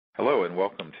Hello and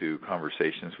welcome to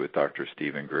Conversations with Dr.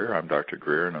 Stephen Greer. I'm Dr.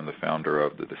 Greer and I'm the founder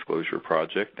of the Disclosure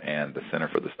Project and the Center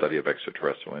for the Study of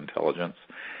Extraterrestrial Intelligence.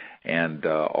 And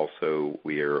also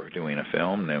we are doing a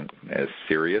film known as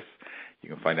Sirius. You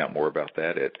can find out more about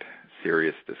that at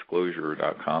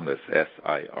SiriusDisclosure.com. That's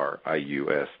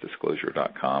S-I-R-I-U-S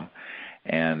disclosure.com.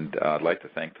 And I'd like to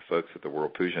thank the folks at the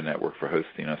World Puja Network for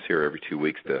hosting us here every 2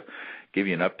 weeks to give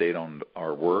you an update on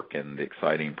our work and the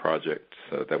exciting projects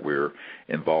that we're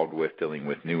involved with, dealing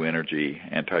with new energy,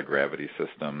 anti-gravity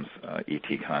systems, ET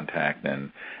contact,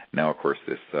 and now, of course,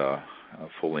 this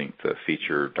full-length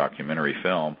feature documentary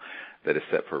film that is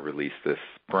set for release this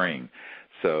spring.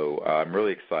 So I'm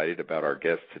really excited about our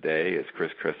guest today. Is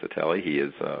Chris Crescitelli. He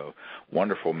is a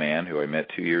wonderful man who I met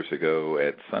 2 years ago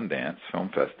at Sundance Film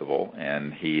Festival,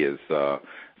 and he is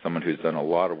someone who's done a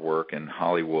lot of work in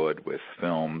Hollywood with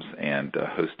films and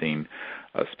hosting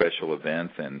special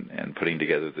events and putting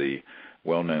together the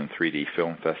well-known 3D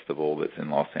Film Festival that's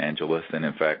in Los Angeles. And,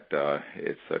 in fact,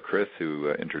 it's Chris who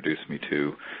introduced me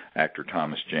to actor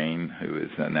Thomas Jane, who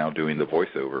is now doing the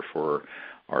voiceover for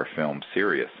our film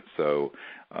Sirius. So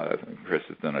Chris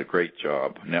has done a great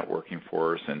job networking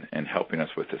for us and helping us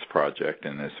with this project,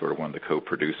 and is sort of one of the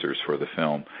co-producers for the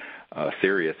film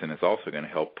Sirius, and is also going to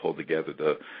help pull together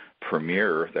the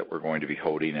premiere that we're going to be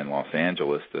holding in Los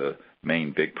Angeles, the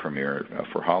main big premiere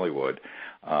for Hollywood.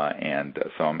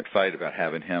 So I'm excited about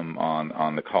having him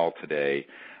on the call today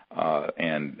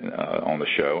and on the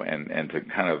show, and to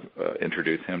kind of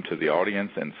introduce him to the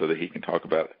audience, and so that he can talk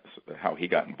about how he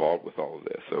got involved with all of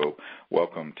this. So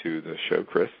welcome to the show,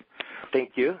 Chris.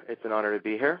 Thank you. It's an honor to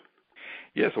be here.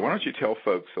 Yeah, so why don't you tell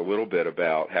folks a little bit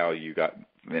about how you got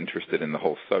interested in the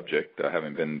whole subject,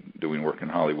 having been doing work in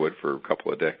Hollywood for a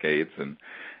couple of decades, and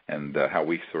how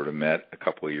we sort of met a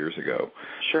couple of years ago.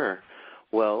 Sure.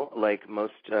 Well, like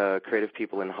most creative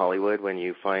people in Hollywood, when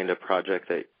you find a project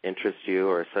that interests you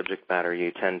or a subject matter,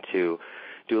 you tend to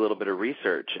do a little bit of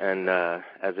research. And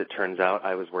as it turns out,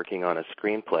 I was working on a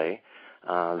screenplay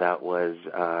that was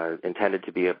intended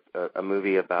to be a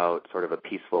movie about sort of a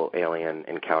peaceful alien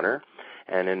encounter.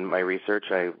 And in my research,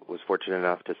 I was fortunate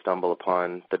enough to stumble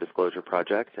upon the Disclosure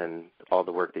Project and all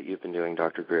the work that you've been doing,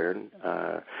 Dr. Greer.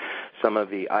 Some of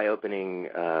the eye-opening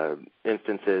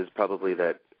instances probably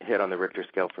that hit on the Richter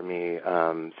scale for me,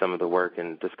 some of the work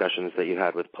and discussions that you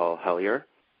had with Paul Hellyer.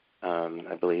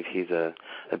 I believe he's a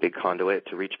big conduit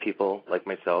to reach people like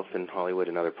myself in Hollywood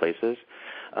and other places.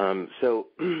 So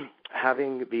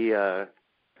having the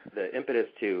impetus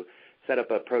to set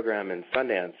up a program in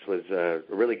Sundance was a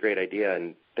really great idea,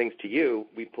 and thanks to you,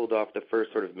 we pulled off the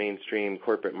first sort of mainstream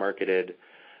corporate marketed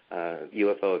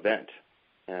UFO event.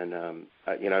 And,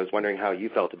 I was wondering how you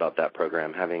felt about that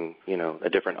program, having, a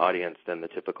different audience than the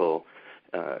typical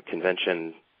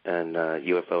convention and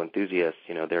UFO enthusiasts.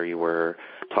 There you were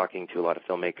talking to a lot of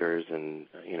filmmakers and,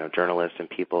 journalists and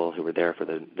people who were there for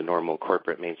the normal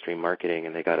corporate mainstream marketing,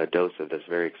 and they got a dose of this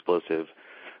very explosive,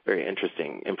 very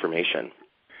interesting information.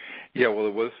 Yeah, well,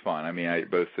 it was fun. I mean,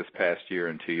 both this past year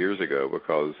and 2 years ago,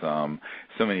 because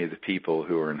so many of the people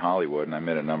who are in Hollywood, and I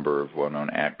met a number of well-known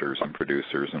actors and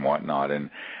producers and whatnot, and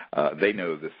they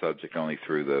know the subject only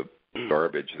through the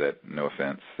garbage that, no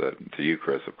offense to you,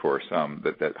 Chris, of course,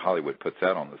 that Hollywood puts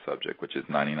out on the subject, which is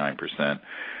 99%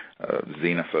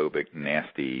 xenophobic,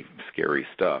 nasty, scary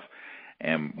stuff.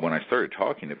 And when I started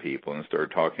talking to people and started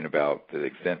talking about the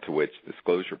extent to which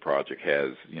Disclosure Project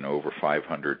has, over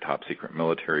 500 top-secret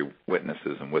military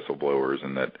witnesses and whistleblowers,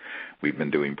 and that we've been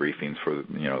doing briefings for,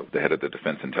 the head of the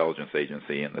Defense Intelligence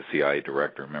Agency and the CIA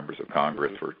director, members of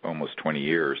Congress for almost 20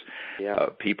 years,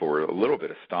 people were a little bit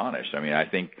astonished. I mean, I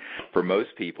think for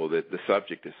most people that the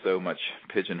subject is so much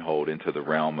pigeonholed into the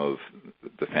realm of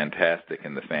the fantastic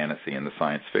and the fantasy and the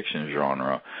science fiction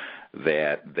genre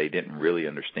that they didn't really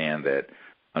understand that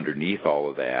underneath all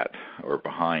of that, or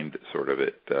behind sort of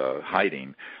it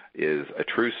hiding, is a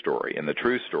true story. And the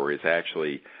true story is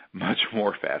actually much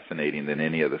more fascinating than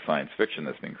any of the science fiction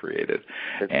that's been created.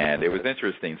 And it was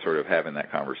interesting sort of having that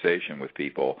conversation with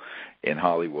people in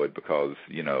Hollywood, because,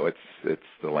 it's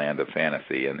the land of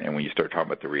fantasy. And when you start talking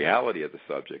about the reality of the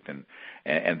subject, and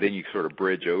then you sort of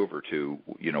bridge over to,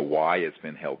 why it's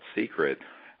been held secret.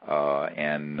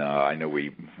 I know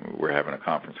we were having a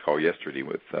conference call yesterday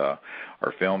with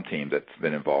our film team that's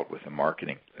been involved with a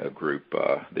marketing group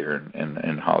there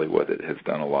in Hollywood that has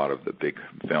done a lot of the big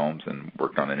films and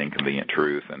worked on An Inconvenient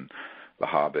Truth and The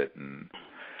Hobbit and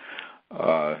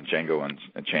Django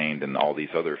Unchained and all these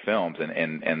other films.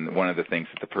 And one of the things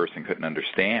that the person couldn't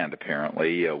understand,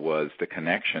 apparently, was the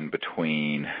connection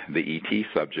between the ET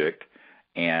subject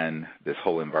and this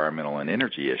whole environmental and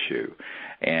energy issue.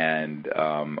 And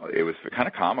it was kind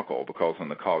of comical because on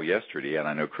the call yesterday, and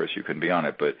I know, Chris, you couldn't be on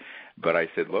it, but I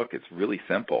said, look, it's really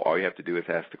simple. All you have to do is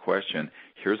ask the question,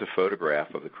 here's a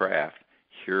photograph of the craft.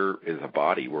 Here is a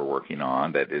body we're working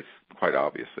on that is quite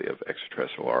obviously of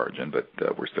extraterrestrial origin,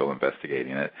 but we're still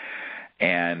investigating it.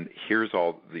 And here's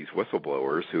all these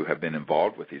whistleblowers who have been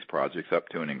involved with these projects up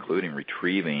to and including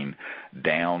retrieving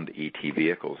downed ET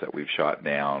vehicles that we've shot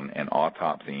down and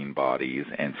autopsying bodies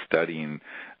and studying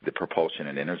the propulsion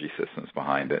and energy systems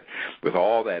behind it. With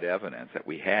all that evidence that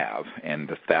we have and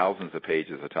the thousands of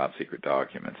pages of top-secret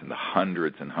documents and the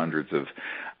hundreds and hundreds of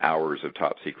hours of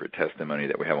top-secret testimony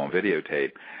that we have on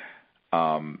videotape,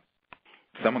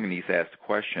 someone needs to ask the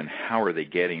question, how are they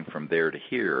getting from there to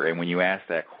here? And when you ask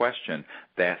that question,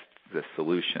 that's the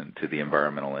solution to the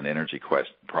environmental and energy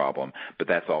problem, but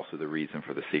that's also the reason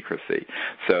for the secrecy.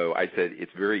 So I said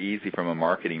it's very easy from a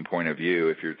marketing point of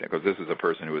view, because this is a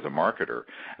person who is a marketer.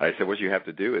 And I said what you have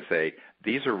to do is say,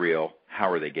 these are real, how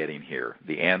are they getting here?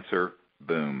 The answer,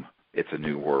 boom. It's a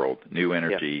new world, new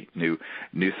energy, new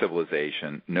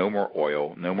civilization, no more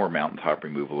oil, no more mountaintop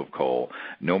removal of coal,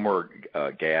 no more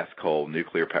gas, coal,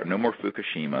 nuclear power, no more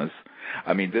Fukushimas.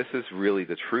 I mean, this is really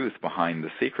the truth behind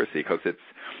the secrecy, because it's,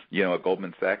 a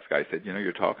Goldman Sachs guy said,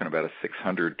 you're talking about a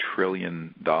 $600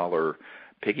 trillion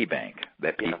piggy bank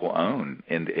that people own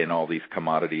in all these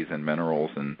commodities and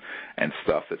minerals and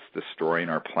stuff that's destroying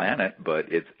our planet, but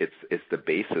it's the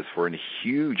basis for a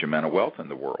huge amount of wealth in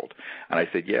the world. And I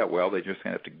said, they're just going to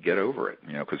have to get over it,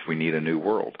 because we need a new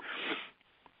world.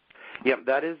 Yep,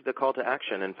 that is the call to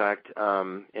action. In fact,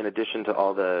 in addition to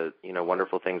all the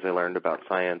wonderful things I learned about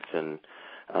science and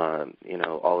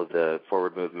all of the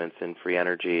forward movements in free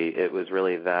energy, it was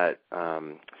really that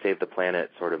save the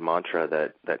planet sort of mantra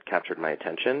that captured my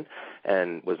attention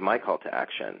and was my call to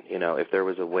action. If there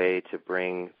was a way to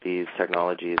bring these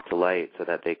technologies to light so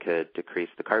that they could decrease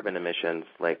the carbon emissions,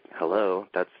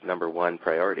 that's number one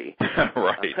priority.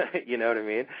 Right. You know what I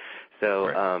mean? So,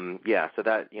 right. So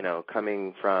that,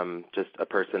 coming from just a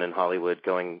person in Hollywood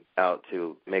going out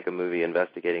to make a movie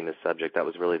investigating this subject, that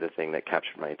was really the thing that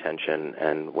captured my attention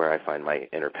and where I find my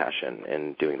inner passion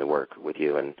in doing the work with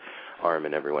you and Arm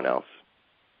and everyone else.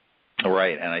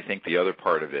 Right, and I think the other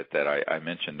part of it that I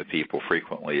mention to people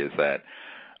frequently is that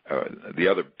the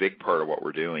other big part of what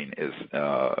we're doing is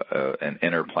an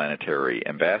interplanetary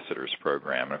ambassadors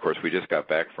program. And, of course, we just got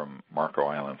back from Marco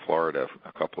Island, Florida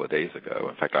a couple of days ago.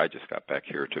 In fact, I just got back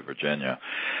here to Virginia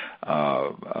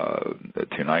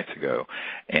 2 nights ago.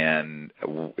 And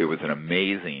it was an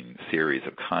amazing series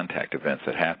of contact events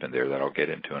that happened there that I'll get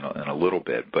into in a little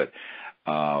bit. But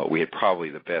we had probably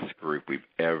the best group we've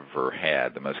ever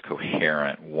had, the most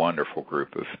coherent, wonderful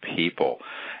group of people,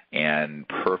 and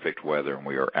perfect weather. And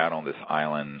we were out on this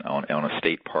island on a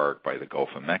state park by the Gulf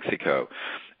of Mexico.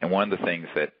 And one of the things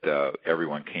that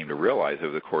everyone came to realize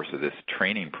over the course of this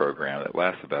training program that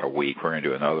lasts about a week, we're going to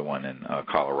do another one in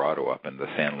Colorado up in the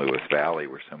San Luis Valley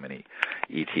where so many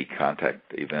ET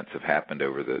contact events have happened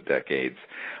over the decades.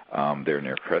 They're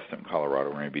near Crescitelli, Colorado.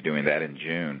 We're going to be doing that in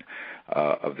June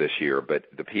of this year. But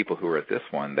the people who are at this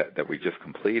one that we just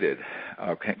completed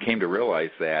came to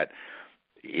realize that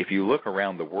if you look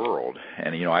around the world,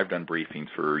 and I've done briefings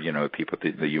for people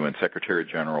at the UN Secretary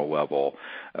General level,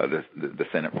 the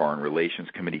Senate Foreign Relations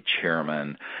Committee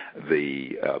chairman,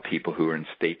 the people who are in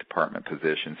State Department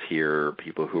positions here,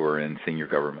 people who are in senior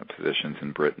government positions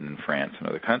in Britain and France and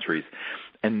other countries,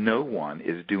 and no one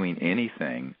is doing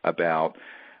anything about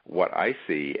what I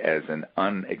see as an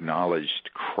unacknowledged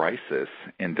crisis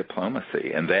in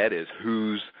diplomacy, and that is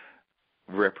who's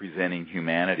representing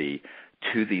humanity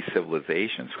to these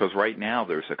civilizations. Because right now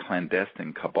there's a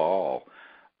clandestine cabal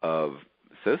of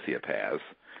sociopaths,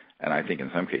 and I think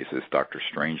in some cases Dr.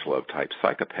 Strangelove-type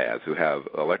psychopaths who have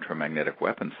electromagnetic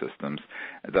weapon systems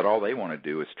that all they want to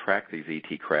do is track these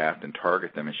ET craft and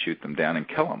target them and shoot them down and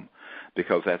kill them,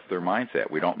 because that's their mindset.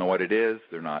 We don't know what it is.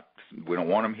 We don't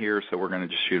want them here, so we're going to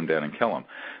just shoot them down and kill them.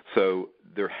 So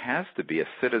there has to be a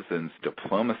citizens'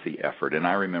 diplomacy effort. And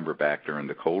I remember back during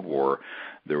the Cold War,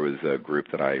 there was a group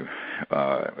that I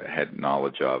had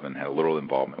knowledge of and had a little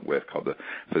involvement with called the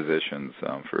Physicians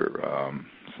for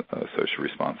Social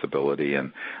Responsibility,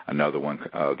 and another one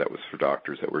that was for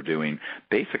doctors that were doing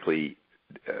basically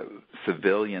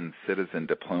civilian citizen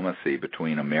diplomacy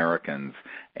between Americans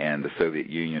and the Soviet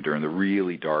Union during the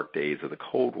really dark days of the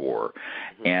Cold War.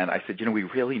 And I said, we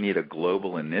really need a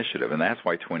global initiative. And that's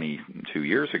why 22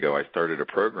 years ago I started a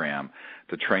program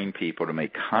to train people to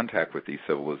make contact with these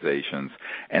civilizations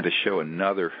and to show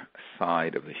another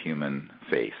side of the human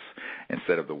face.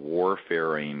 Instead of the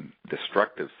warfaring,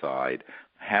 destructive side,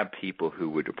 have people who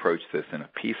would approach this in a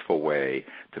peaceful way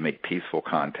to make peaceful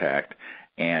contact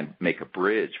and make a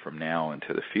bridge from now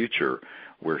into the future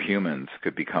where humans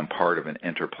could become part of an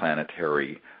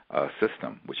interplanetary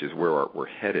system, which is where we're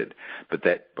headed. But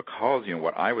that because,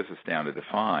 what I was astounded to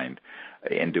find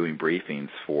in doing briefings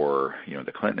for,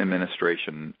 the Clinton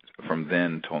administration from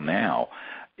then till now,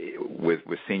 with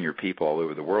senior people all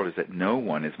over the world, is that no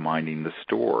one is minding the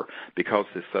store because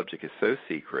this subject is so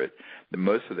secret that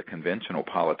most of the conventional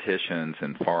politicians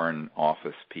and foreign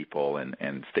office people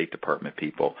and State Department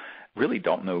people really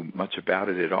don't know much about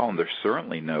it at all, and there's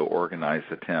certainly no organized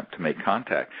attempt to make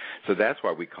contact. So that's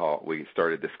why we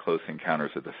started this Close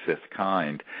Encounters of the Fifth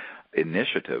Kind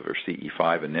initiative, or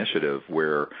CE5 initiative,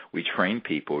 where we train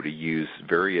people to use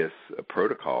various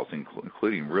protocols,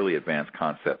 including really advanced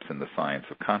concepts in the science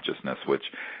of consciousness, which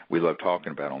we love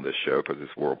talking about on this show because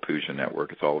this World Puja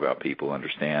Network. It's all about people who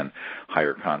understand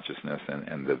higher consciousness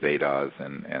and the Vedas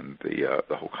and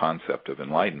the whole concept of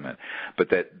enlightenment. But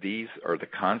that these are the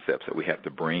concepts that we have to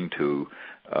bring to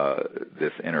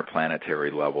this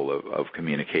interplanetary level of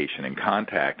communication and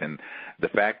contact. And the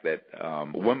fact that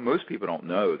most people don't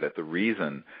know that the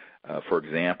reason, for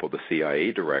example, the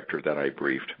CIA director that I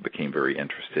briefed became very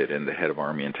interested in, the head of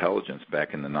Army Intelligence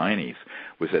back in the 90s,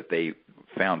 was that they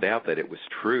found out that it was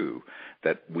true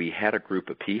that we had a group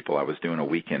of people I was doing a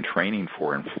weekend training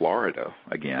for in Florida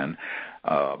again,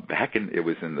 it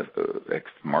was in the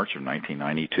March of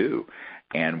 1992.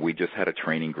 And we just had a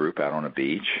training group out on a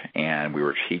beach, and we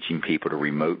were teaching people to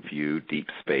remote view deep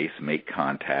space, make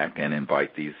contact, and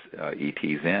invite these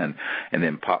ETs in. And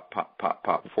then pop,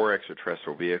 4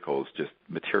 extraterrestrial vehicles just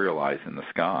materialize in the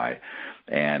sky.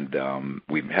 And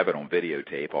we have it on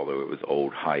videotape, although it was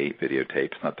old high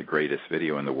videotape. It's not the greatest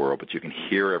video in the world, but you can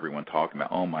hear everyone talking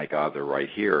about, oh, my God, they're right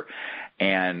here.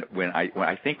 And when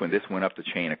this went up the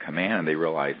chain of command, they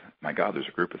realized, my God, there's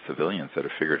a group of civilians that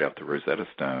have figured out the Rosetta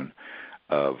Stone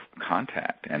of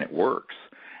contact, and it works.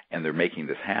 And they're making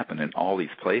this happen in all these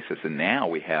places. And now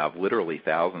we have literally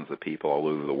thousands of people all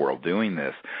over the world doing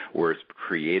this, where it's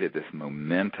created this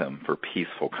momentum for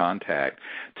peaceful contact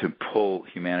to pull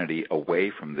humanity away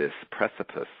from this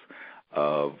precipice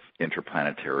of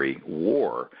interplanetary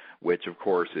war, which, of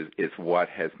course, is what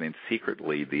has been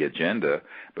secretly the agenda,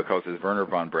 because, as Werner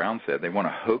von Braun said, they want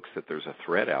to hoax that there's a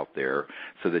threat out there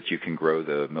so that you can grow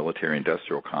the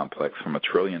military-industrial complex from $1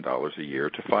 trillion a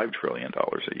year to $5 trillion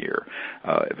a year,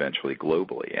 eventually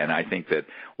globally. And I think that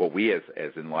what we as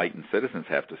enlightened citizens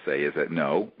have to say is that,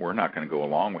 no, we're not going to go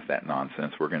along with that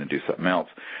nonsense. We're going to do something else.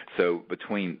 So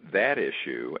between that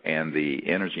issue and the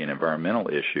energy and environmental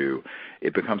issue,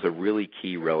 it becomes a really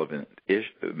key relevant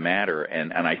matter.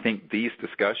 And I think these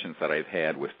discussions that I've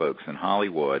had with folks in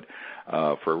Hollywood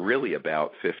for really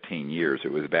about 15 years,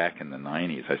 it was back in the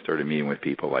 90s, I started meeting with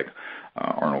people like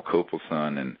Arnold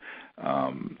Kopelson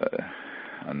and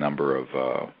a number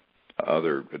of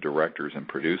other directors and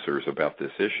producers about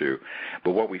this issue.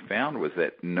 But what we found was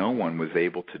that no one was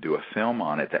able to do a film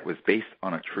on it that was based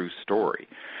on a true story,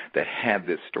 that had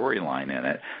this storyline in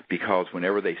it, because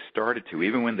whenever they started to,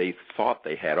 even when they thought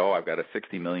they had, I've got a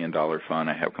 $60 million fund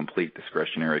I have complete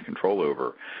discretionary control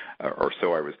over, or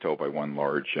so I was told by one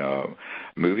large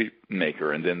movie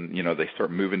maker, and then, they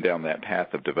start moving down that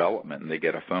path of development and they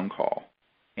get a phone call.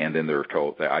 And then they're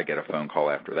told that I get a phone call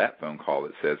after that phone call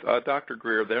that says, Dr.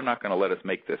 Greer, they're not going to let us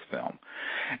make this film.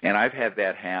 And I've had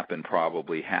that happen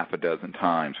probably half a dozen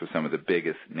times with some of the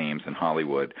biggest names in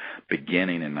Hollywood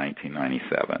beginning in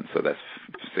 1997. So that's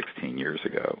 16 years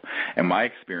ago. And my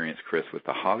experience, Chris, with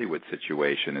the Hollywood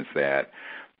situation is that,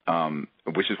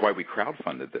 which is why we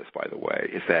crowdfunded this, by the way,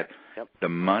 is that the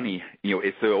money,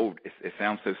 it's so old, it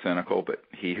sounds so cynical, but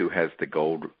he who has the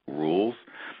gold rules.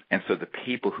 And so the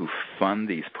people who fund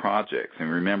these projects, and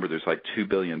remember there's like $2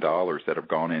 billion that have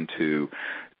gone into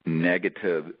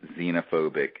negative,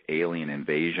 xenophobic, alien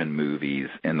invasion movies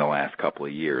in the last couple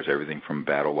of years, everything from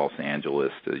Battle Los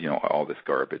Angeles to, all this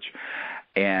garbage.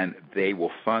 And they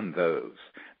will fund those.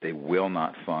 They will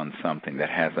not fund something that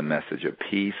has a message of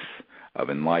peace, of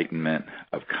enlightenment,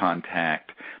 of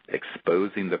contact,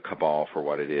 exposing the cabal for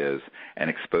what it is, and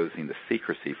exposing the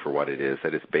secrecy for what it is,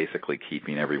 that is basically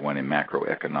keeping everyone in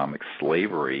macroeconomic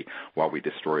slavery while we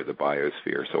destroy the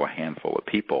biosphere so a handful of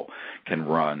people can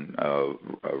run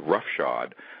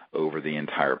roughshod over the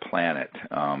entire planet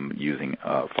using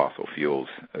fossil fuels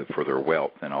for their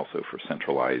wealth and also for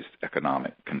centralized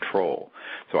economic control.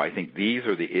 So I think these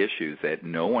are the issues that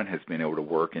no one has been able to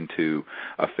work into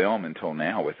a film until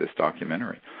now with this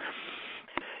documentary.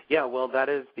 Yeah, well, that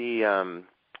is the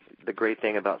the great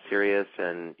thing about Sirius,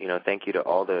 and thank you to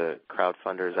all the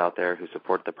crowdfunders out there who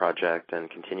support the project and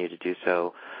continue to do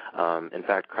so. In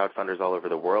fact, crowdfunders all over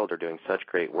the world are doing such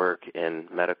great work in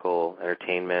medical,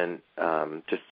 entertainment, just